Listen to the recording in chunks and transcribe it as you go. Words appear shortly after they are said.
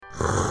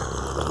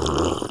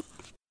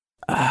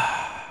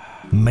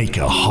Make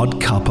a hot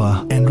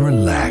cuppa and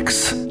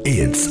relax.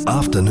 It's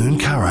Afternoon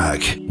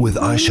Karak with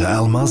Aisha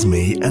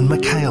Al-Mazmi and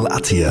Mikhail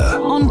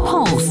Atiyah on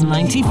Pulse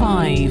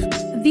 95.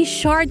 The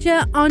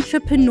Sharjah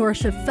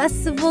Entrepreneurship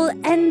Festival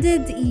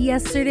ended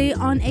yesterday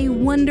on a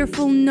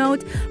wonderful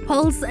note.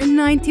 Pulse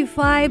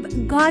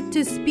 95 got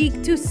to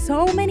speak to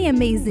so many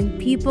amazing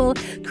people.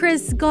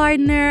 Chris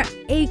Gardner,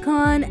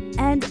 Akon,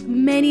 and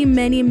many,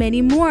 many,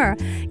 many more.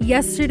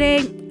 Yesterday,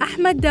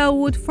 Ahmed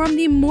Dawood from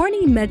the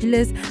Morning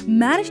Majlis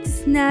managed to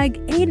snag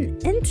an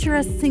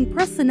interesting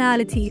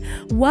personality,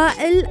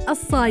 Wael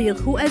Sayegh,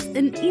 who is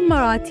an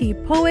Emirati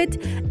poet,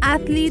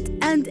 athlete,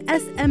 and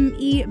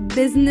SME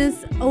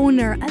business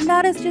owner. And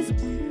that is just,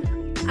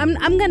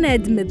 I'm gonna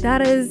admit,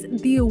 that is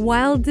the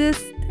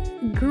wildest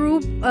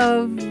group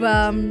of,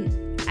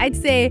 I'd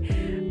say,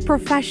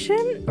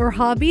 profession or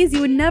hobbies.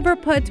 You would never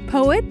put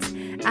poet,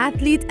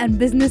 athlete, and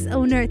business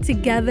owner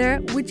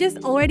together, which just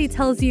already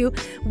tells you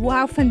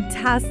how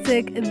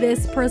fantastic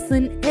this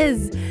person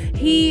is.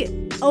 He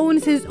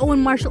owns his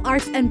own martial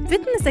arts and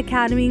fitness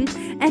academy,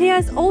 and he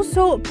has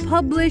also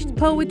published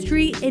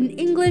poetry in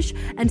English,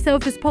 and some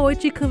of his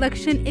poetry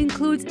collection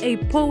includes A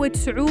Poet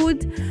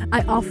Saoud,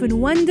 I Often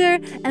Wonder,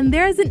 and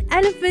There's an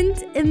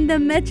Elephant in the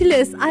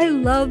Majlis. I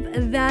love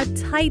that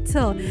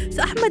title.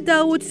 So Ahmed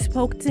Dawood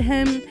spoke to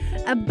him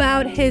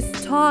about his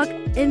talk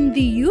in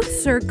the youth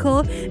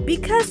circle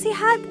because he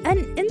had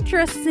an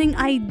interesting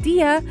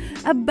idea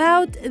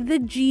about the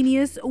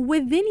genius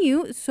within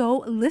you.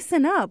 So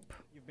listen up.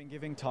 You've been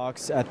giving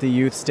talks at the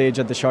youth stage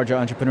at the Sharjah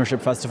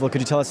Entrepreneurship Festival.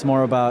 Could you tell us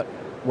more about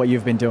what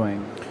you've been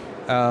doing?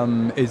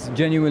 It's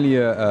genuinely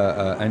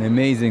an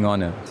amazing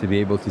honor to be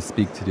able to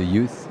speak to the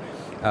youth.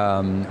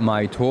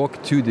 My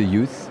talk to the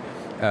youth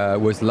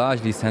was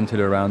largely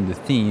centered around the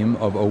theme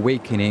of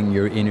awakening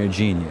your inner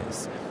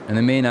genius. And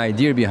the main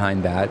idea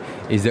behind that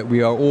is that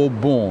we are all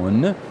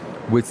born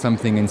with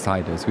something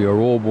inside us. We are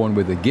all born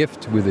with a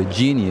gift, with a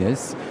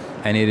genius,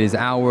 and it is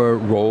our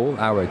role,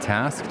 our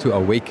task to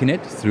awaken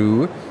it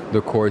through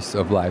the course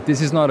of life.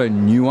 This is not a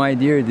new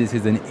idea, this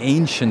is an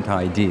ancient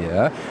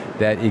idea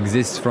that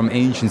exists from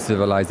ancient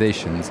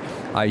civilizations.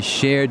 I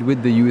shared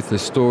with the youth a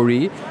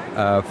story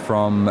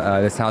from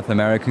the South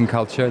American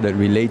culture that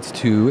relates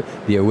to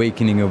the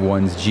awakening of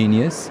one's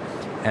genius.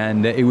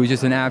 And it was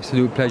just an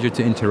absolute pleasure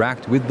to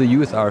interact with the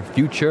youth. Our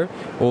future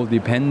all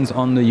depends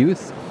on the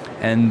youth,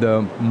 and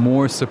the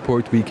more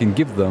support we can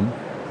give them,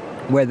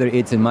 whether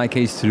it's in my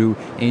case through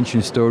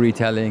ancient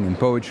storytelling and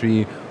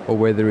poetry, or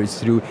whether it's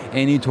through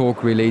any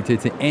talk related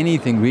to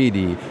anything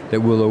really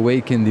that will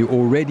awaken the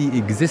already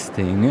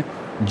existing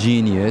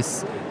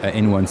genius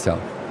in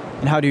oneself.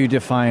 And how do you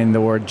define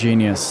the word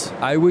genius?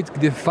 I would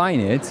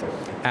define it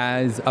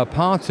as a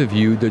part of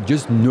you that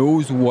just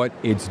knows what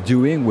it's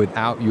doing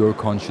without your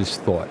conscious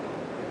thought.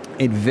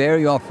 It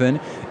very often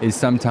is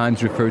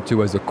sometimes referred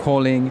to as a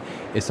calling,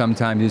 it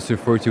sometimes is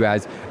referred to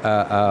as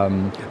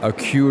a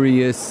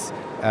curious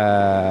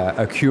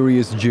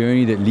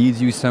journey that leads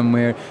you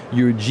somewhere.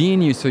 Your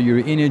genius or your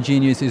inner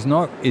genius is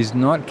not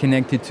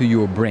connected to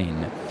your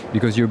brain,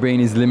 because your brain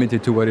is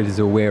limited to what it is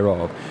aware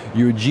of.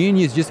 Your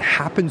genius just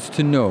happens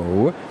to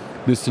know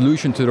the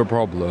solution to the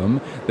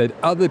problem that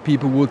other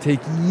people will take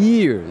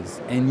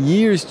years and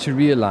years to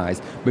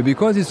realize. But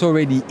because it's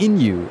already in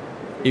you,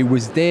 it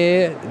was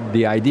there.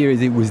 The idea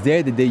is it was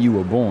there the day you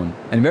were born.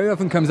 And very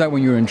often comes out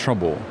when you're in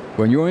trouble.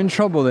 When you're in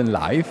trouble in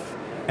life,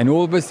 and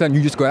all of a sudden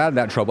you just got out of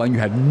that trouble and you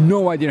had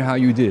no idea how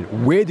you did it.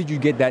 Where did you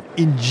get that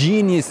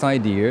ingenious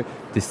idea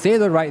to say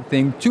the right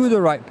thing to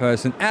the right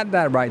person at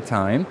that right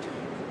time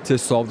to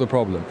solve the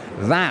problem?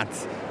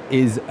 That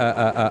is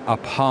a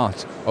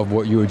part of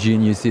what your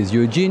genius is.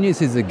 Your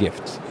genius is a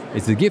gift.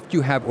 It's a gift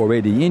you have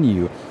already in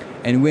you.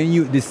 And when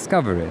you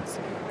discover it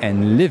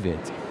and live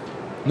it,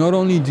 not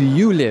only do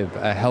you live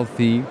a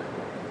healthy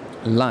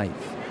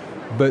life,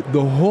 but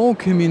the whole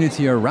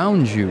community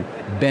around you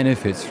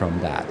benefits from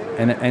that.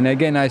 And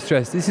again, I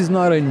stress, this is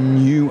not a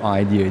new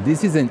idea.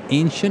 This is an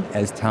ancient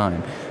as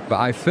time. But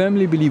I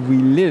firmly believe we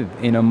live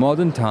in a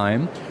modern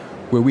time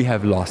where we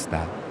have lost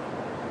that.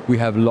 We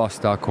have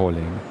lost our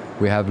calling.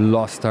 We have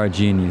lost our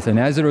genius, and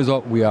as a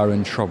result, we are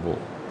in trouble.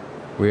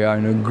 We are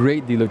in a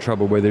great deal of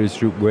trouble, whether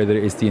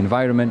it's the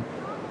environment,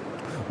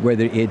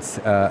 whether it's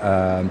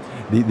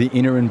the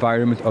inner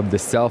environment of the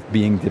self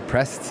being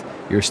depressed.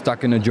 You're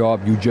stuck in a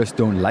job you just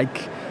don't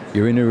like.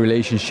 You're in a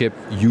relationship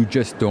you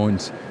just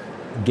don't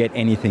get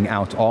anything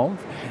out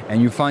of,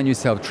 and you find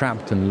yourself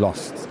trapped and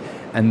lost.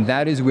 And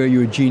that is where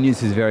your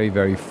genius is very,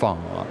 very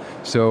far.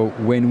 So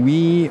when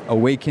we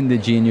awaken the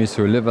genius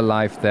or live a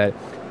life that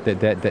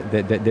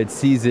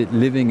sees it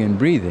living and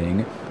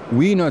breathing,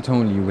 we not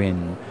only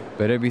win,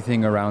 but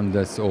everything around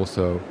us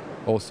also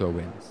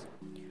wins.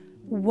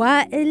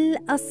 Wael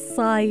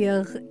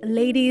Sayegh,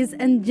 ladies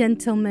and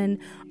gentlemen,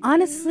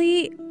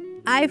 honestly,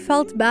 I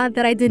felt bad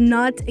that I did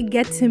not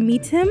get to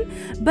meet him,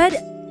 but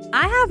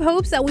I have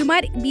hopes that we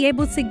might be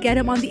able to get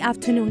him on the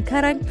Afternoon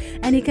Karak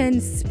and he can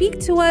speak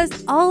to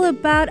us all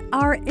about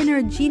our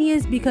inner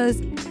genius,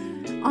 because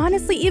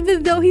honestly,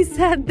 even though he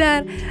said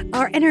that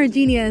our inner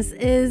genius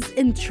is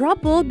in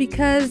trouble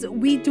because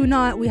we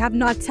have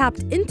not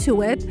tapped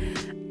into it,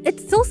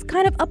 it's still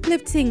kind of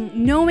uplifting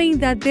knowing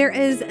that there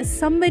is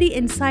somebody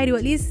inside you,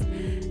 at least,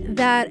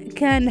 that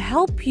can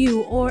help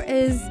you or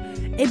is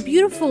a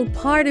beautiful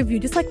part of you,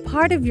 just like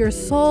part of your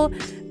soul.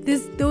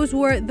 Those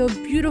were the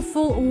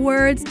beautiful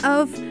words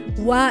of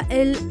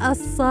Wael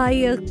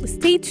Sayegh.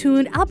 Stay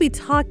tuned. I'll be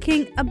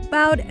talking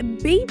about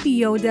Baby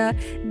Yoda,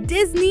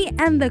 Disney,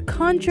 and the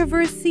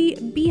controversy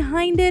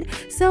behind it.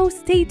 So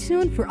stay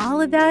tuned for all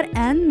of that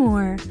and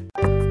more.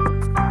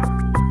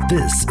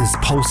 This is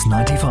Pulse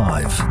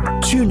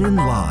 95. Tune in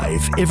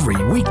live every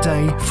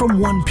weekday from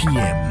 1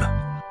 p.m.